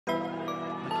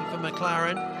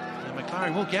McLaren. And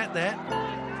McLaren will get there.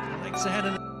 Legs ahead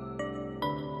of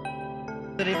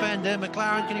the defender.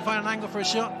 McLaren, can he find an angle for a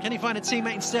shot? Can he find a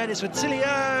teammate instead? It's with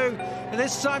Tilio. And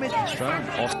this time it's... He's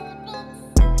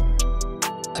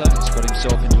got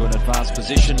himself into an advanced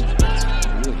position. It's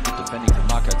really good defending from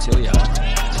Marco Tilio.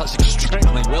 Does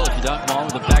extremely well, if you don't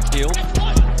mind, with the back heel.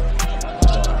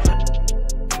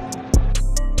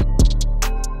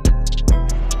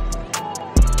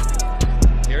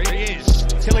 Here he is,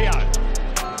 Tilio.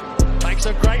 Makes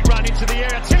a great run into the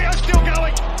area. Tilio still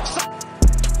going.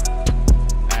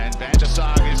 And Van der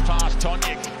Sar is past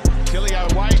Tonjik. Tilio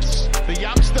waits, the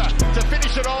youngster, to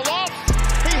finish it all off.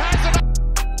 He has it.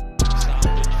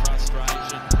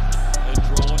 Frustration. The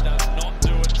draw does not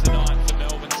do it tonight for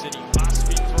Melbourne City. Must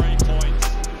be 3 points.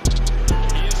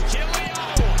 Here's Tilio.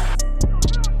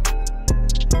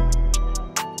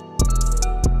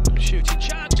 Shooting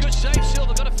chance, good save still.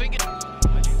 They've got a finger.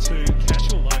 Too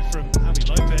casual though from Javi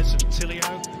Lopez and Tilio.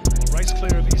 Race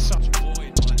clear of his son.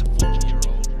 Buoyed by the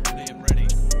 40-year-old Liam Reddy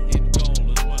in goal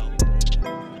as well.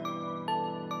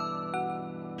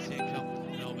 Here comes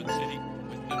Melbourne City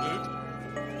with the move.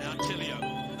 Now Tilio,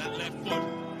 that left foot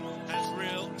has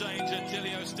real danger.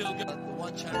 Tilio still got the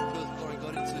one chance before he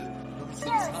got into Melbourne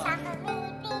City's heart.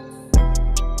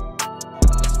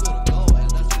 They scored a goal, and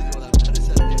that's really all that matters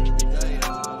at the end of the day.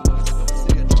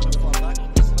 Obviously, they're trying to fight back on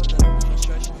this one, that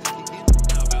frustration to kick in.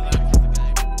 How about that for the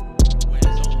game?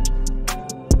 Wears on.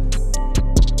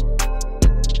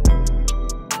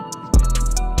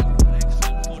 An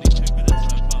excellent 42 minutes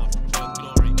so far from Joe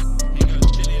Glory. Here goes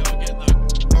Tilio again though.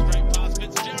 Straight past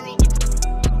Fitzgerald.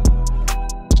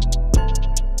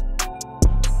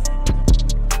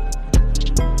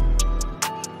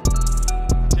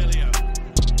 Tilio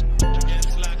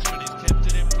against Latchman. He's kept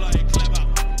it in play. Clever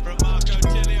from Marco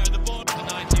Tilio. The ball to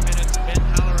 90 minutes. Ben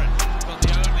Halloran got the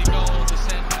only goal to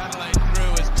send Adelaide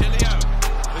through as Tilio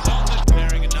is on the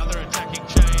preparing another attacking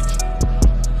change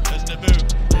as Naboo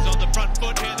is on the front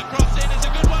foot here. The cross in is a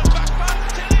good one. Back pass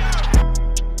Tilio.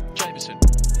 Jameson.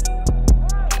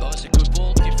 Oh, that's a good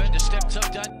ball. Defender stepped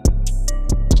up.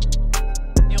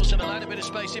 Nielsen allowed a bit of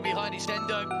space in behind his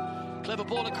endo. Clever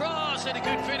ball across and a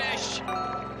good finish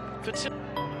for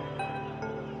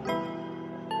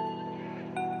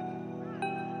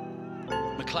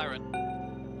McLaren.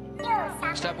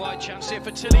 Step wide chance here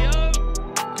for Tilio.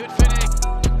 Good finish.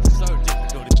 So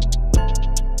difficult in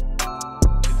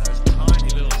those tiny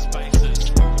little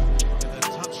spaces. With a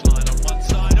touchline on one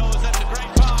side. Oh, that's a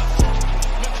great pass.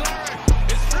 McLaren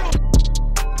is through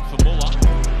for Muller.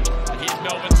 And here's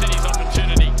Melbourne City's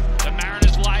opportunity. The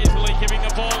Mariners lazily giving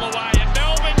the ball away. And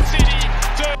Melbourne City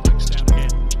breaks down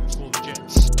again for the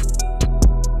Jets.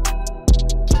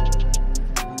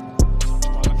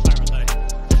 Touched by McLaren.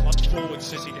 They flood forward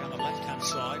City down the left-hand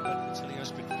side, but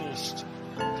Tilio's been forced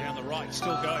down the right.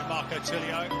 Still going, Marco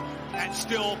Tilio, and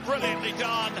still brilliantly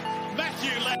done.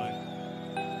 Matthew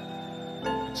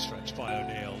stretched by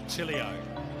O'Neill. Tilio.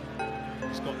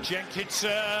 He's got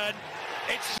Jenkinson.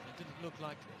 It didn't look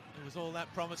like it was all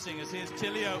that promising as here's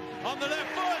Tilio on the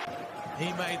left foot.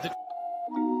 He made the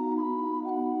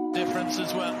difference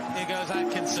as well. Here goes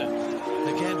Atkinson.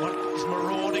 Again, one of his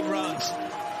marauding runs.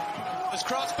 Has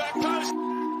crossed back post.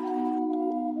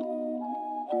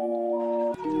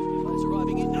 He's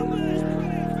arriving in.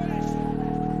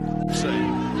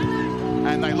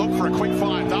 And they look for a quick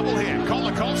fire double here.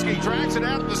 Kolikovsky drags it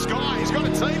out of the sky. He's got a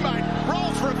teammate.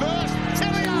 Rolls reverse.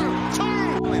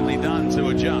 Tilio, 2. Brilliantly done to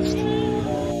adjust.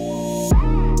 And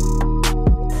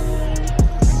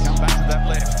come back to that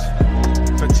left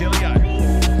for Tilio.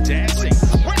 Dancing.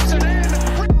 Whips it in.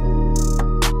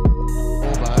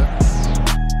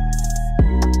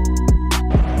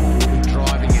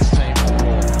 Driving his team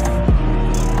forward.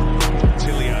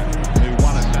 Tilio, who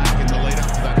won it back in the lead up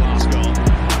to that last goal.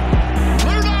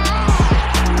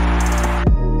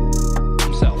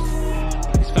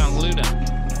 He's found Luna.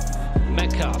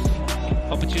 Metcalf.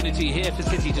 Opportunity here for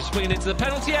City to swing it into the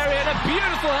penalty area and a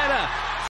beautiful header